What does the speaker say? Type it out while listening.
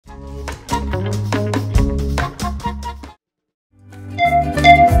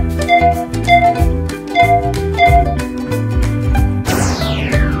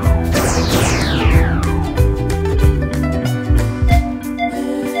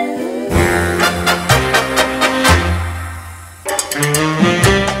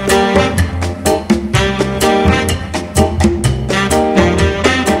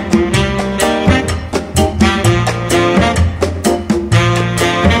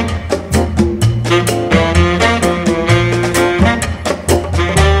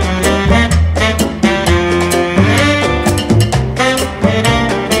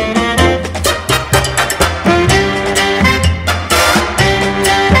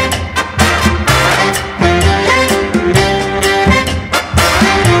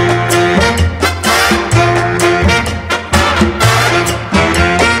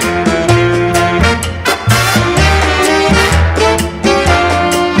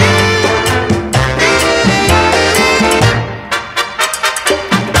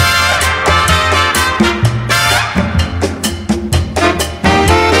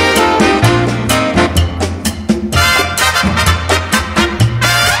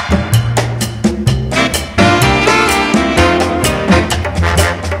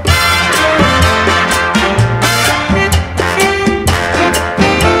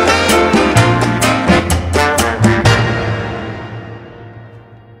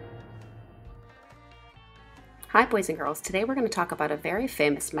Hi boys and girls, today we're going to talk about a very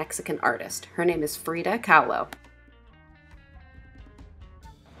famous Mexican artist. Her name is Frida Kahlo.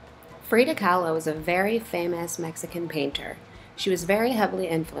 Frida Kahlo is a very famous Mexican painter. She was very heavily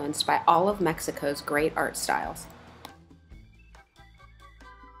influenced by all of Mexico's great art styles.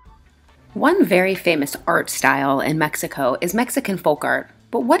 One very famous art style in Mexico is Mexican folk art.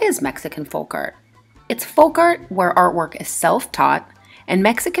 But what is Mexican folk art? It's folk art where artwork is self-taught, and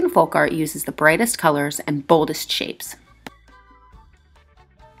Mexican folk art uses the brightest colors and boldest shapes.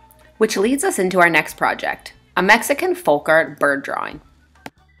 Which leads us into our next project, a Mexican folk art bird drawing.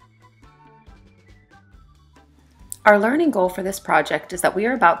 Our learning goal for this project is that we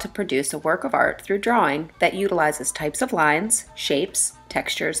are about to produce a work of art through drawing that utilizes types of lines, shapes,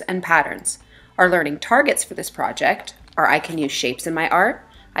 textures, and patterns. Our learning targets for this project are I can use shapes in my art,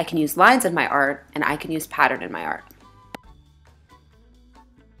 I can use lines in my art, and I can use pattern in my art.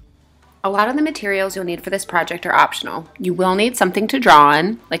 A lot of the materials you'll need for this project are optional. You will need something to draw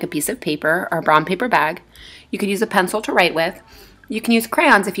on, like a piece of paper or a brown paper bag. You could use a pencil to write with. You can use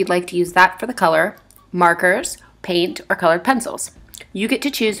crayons if you'd like to use that for the color, markers, paint, or colored pencils. You get to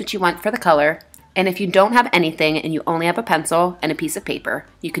choose what you want for the color, and if you don't have anything and you only have a pencil and a piece of paper,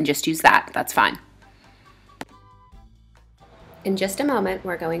 you can just use that. That's fine. In just a moment,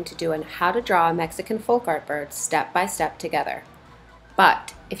 we're going to do an how to draw a Mexican folk art bird step by step together.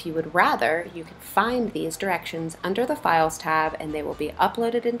 But if you would rather, you can find these directions under the Files tab and they will be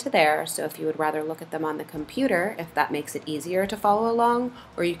uploaded into there. So if you would rather look at them on the computer, if that makes it easier to follow along,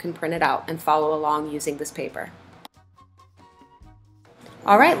 or you can print it out and follow along using this paper.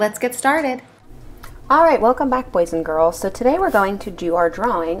 All right, let's get started. All right, welcome back boys and girls. So today we're going to do our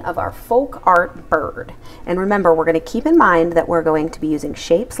drawing of our folk art bird. And remember, we're going to keep in mind that we're going to be using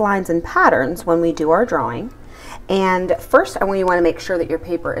shapes, lines, and patterns when we do our drawing. And first, you want to make sure that your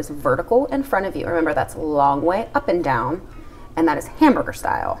paper is vertical in front of you. Remember, that's a long way up and down, and that is hamburger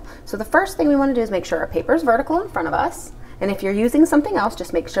style. So the first thing we want to do is make sure our paper is vertical in front of us. And if you're using something else,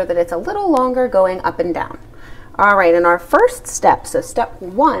 just make sure that it's a little longer going up and down. All right, and our first step, so step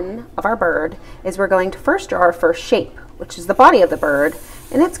one of our bird, is we're going to first draw our first shape, which is the body of the bird,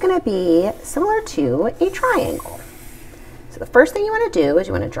 and it's going to be similar to a triangle. So the first thing you want to do is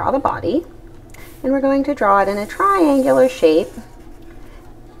you want to draw the body. And we're going to draw it in a triangular shape.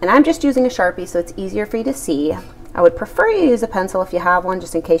 And I'm just using a Sharpie so it's easier for you to see. I would prefer you use a pencil if you have one,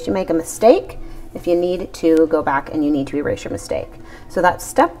 just in case you make a mistake, if you need to go back and you need to erase your mistake. So that's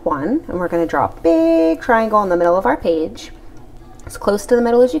step one, and we're going to draw a big triangle in the middle of our page, as close to the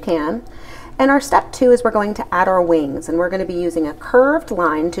middle as you can. And our step two is we're going to add our wings, and we're going to be using a curved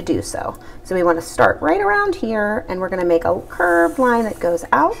line to do so. So we want to start right around here, and we're going to make a curved line that goes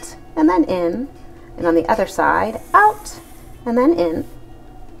out and then in. And on the other side, out and then in.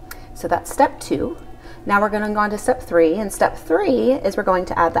 So that's step two. Now we're going to go on to step three, and step three is we're going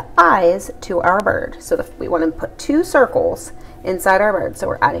to add the eyes to our bird. So we want to put two circles inside our bird. So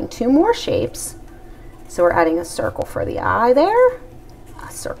we're adding two more shapes. So we're adding a circle for the eye there,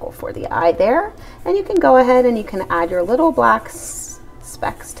 a circle for the eye there, and you can go ahead and you can add your little black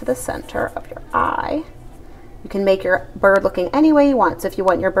specks to the center of your eye. You can make your bird looking any way you want. So if you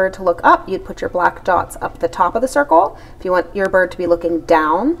want your bird to look up, you'd put your black dots up the top of the circle. If you want your bird to be looking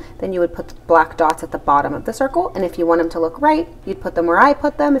down, then you would put black dots at the bottom of the circle. And if you want them to look right, you'd put them where I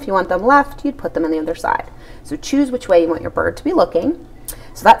put them. If you want them left, you'd put them on the other side. So choose which way you want your bird to be looking.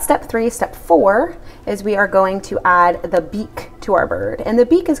 So that's step three. Step four is we are going to add the beak to our bird. And the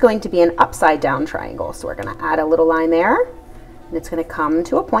beak is going to be an upside down triangle. So we're going to add a little line there, and it's going to come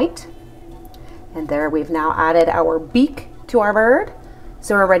to a point. And there we've now added our beak to our bird.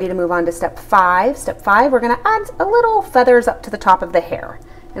 So we're ready to move on to step five. Step five, we're going to add a little feathers up to the top of the hair.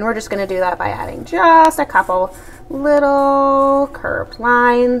 And we're just going to do that by adding just a couple little curved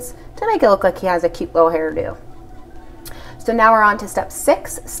lines to make it look like he has a cute little hairdo. So now we're on to step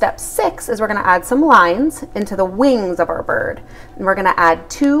six. Step six is we're going to add some lines into the wings of our bird. And we're going to add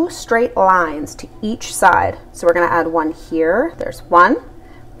two straight lines to each side. So we're going to add one here. There's one.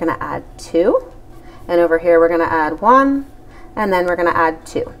 We're going to add two. And over here we're going to add one, and then we're going to add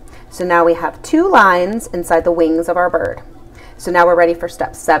two. So now we have two lines inside the wings of our bird. So now we're ready for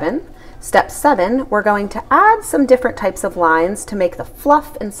step seven. Step seven, we're going to add some different types of lines to make the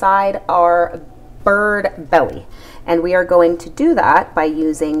fluff inside our bird belly. And we are going to do that by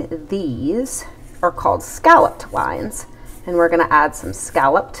using these, are called scalloped lines. And we're going to add some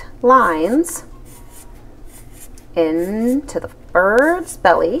scalloped lines into the bird's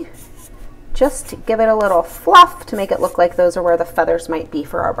belly, just to give it a little fluff to make it look like those are where the feathers might be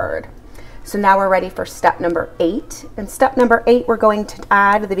for our bird. So now we're ready for step number 8. In step number 8, we're going to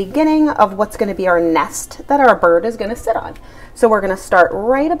add the beginning of what's going to be our nest that our bird is going to sit on. So we're going to start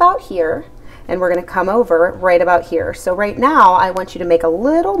right about here, and we're going to come over right about here. So right now, I want you to make a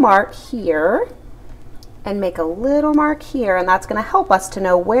little mark here and make a little mark here, and that's going to help us to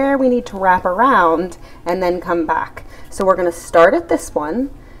know where we need to wrap around and then come back. So we're going to start at this one,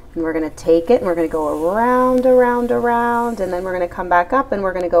 and we're going to take it and we're going to go around, around, around, and then we're going to come back up and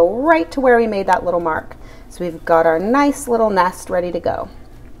we're going to go right to where we made that little mark. So we've got our nice little nest ready to go.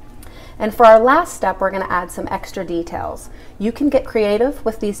 And for our last step, we're going to add some extra details. You can get creative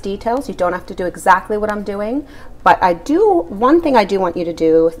with these details. You don't have to do exactly what I'm doing, but one thing I do want you to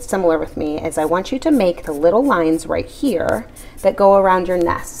do similar with me is I want you to make the little lines right here that go around your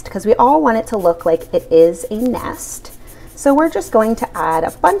nest, because we all want it to look like it is a nest. So we're just going to add a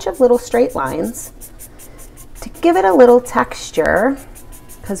bunch of little straight lines to give it a little texture,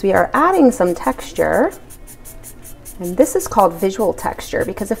 because we are adding some texture. And this is called visual texture,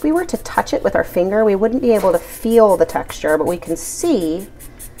 because if we were to touch it with our finger, we wouldn't be able to feel the texture, but we can see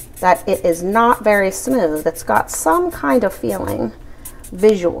that it is not very smooth. It's got some kind of feeling,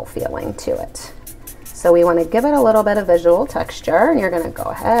 visual feeling to it. So we want to give it a little bit of visual texture, and you're going to go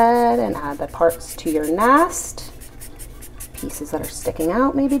ahead and add the parts to your nest. Pieces that are sticking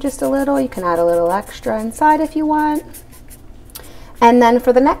out maybe just a little. You can add a little extra inside if you want. And then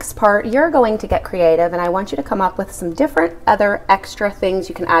for the next part, you're going to get creative, and I want you to come up with some different other extra things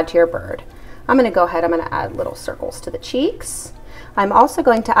you can add to your bird. I'm going to go ahead, I'm going to add little circles to the cheeks. I'm also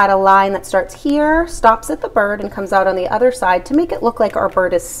going to add a line that starts here, stops at the bird, and comes out on the other side to make it look like our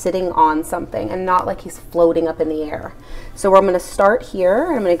bird is sitting on something and not like he's floating up in the air. So I'm going to start here,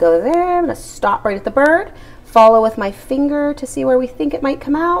 I'm going to go there, I'm going to stop right at the bird, follow with my finger to see where we think it might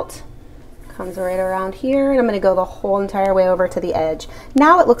come out. Comes right around here, and I'm going to go the whole entire way over to the edge.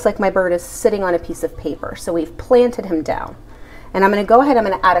 Now it looks like my bird is sitting on a piece of paper, so we've planted him down. And I'm going to go ahead, I'm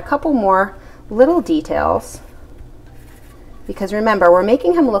going to add a couple more little details, because remember, we're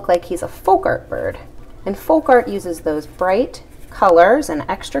making him look like he's a folk art bird, and folk art uses those bright colors and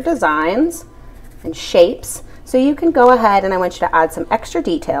extra designs and shapes. So you can go ahead, and I want you to add some extra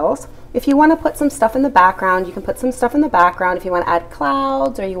details. If you want to put some stuff in the background, you can put some stuff in the background. If you want to add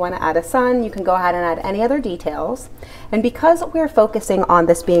clouds or you want to add a sun, you can go ahead and add any other details. And because we're focusing on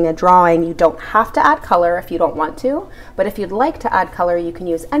this being a drawing, you don't have to add color if you don't want to. But if you'd like to add color, you can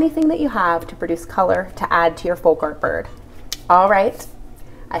use anything that you have to produce color to add to your folk art bird. All right,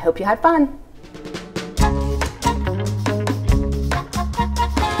 I hope you had fun.